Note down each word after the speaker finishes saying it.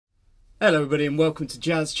Hello everybody and welcome to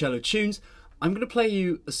Jazz Cello Tunes. I'm going to play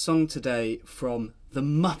you a song today from the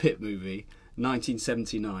Muppet movie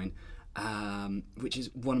 1979, which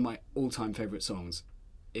is one of my all-time favourite songs.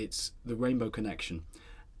 It's The Rainbow Connection.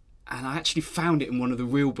 And I actually found it in one of the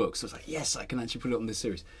real books. I was like, yes, I can actually put it on this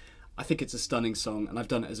series. I think it's a stunning song and I've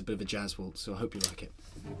done it as a bit of a jazz waltz, so I hope you like it.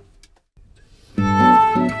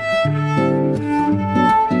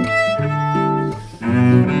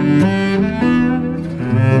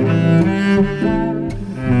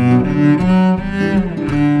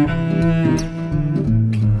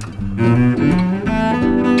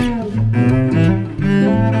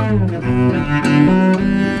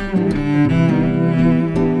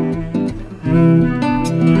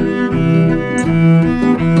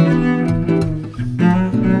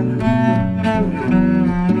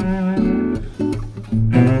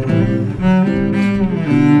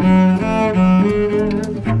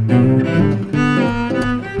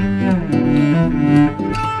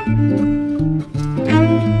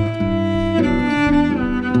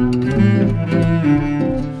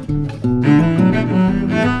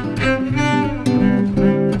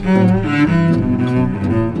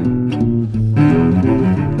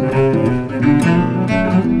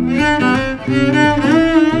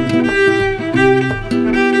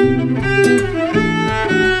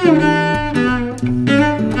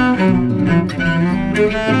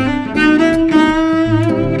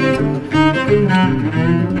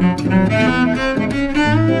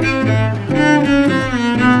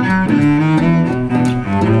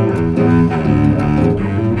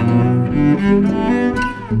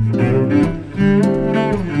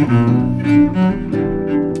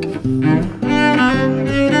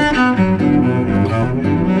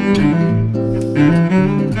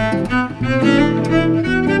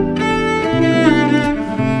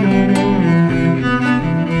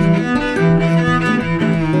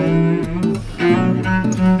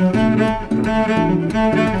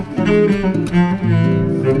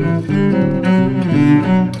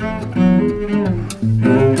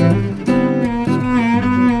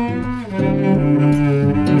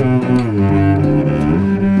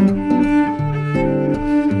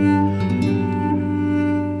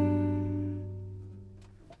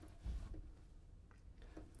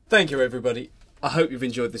 Thank you everybody. I hope you've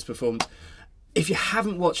enjoyed this performance. If you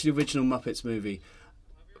haven't watched the original Muppets movie,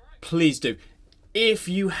 please do. If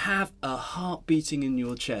you have a heart beating in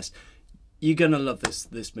your chest, you're going to love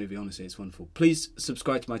this movie, honestly, it's wonderful. Please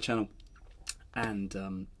subscribe to my channel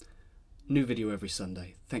and new video every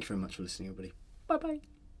Sunday. Thank you very much for listening everybody. Bye bye.